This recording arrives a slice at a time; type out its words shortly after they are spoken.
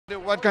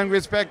What can we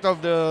expect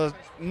of the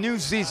new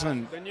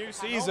season? The new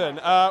season,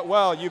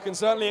 well, you can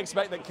certainly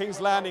expect that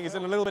King's Landing is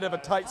in a little bit of a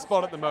tight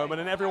spot at the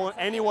moment, and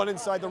anyone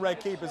inside the Red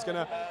Keep is going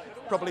to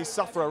probably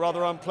suffer a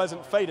rather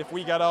unpleasant fate if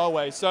we get our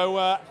way.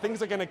 So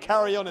things are going to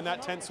carry on in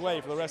that tense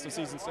way for the rest of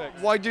Season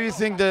 6. Why do you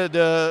think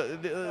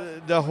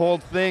the whole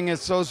thing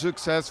is so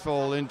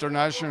successful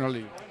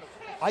internationally?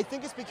 I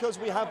think it's because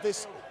we have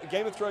this,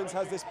 Game of Thrones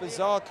has this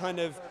bizarre kind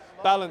of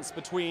balance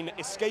between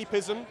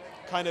escapism,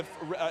 kind of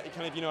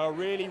a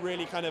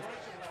really kind of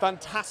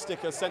fantastic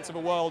sense of a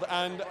world,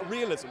 and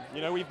realism.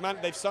 You know,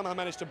 they've somehow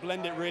managed to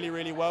blend it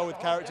really well with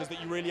characters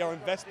that you really are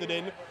invested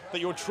in,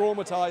 that you're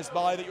traumatized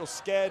by, that you're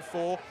scared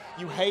for,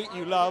 you hate,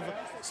 you love.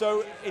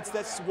 So it's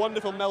this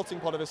wonderful melting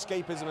pot of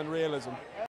escapism and realism.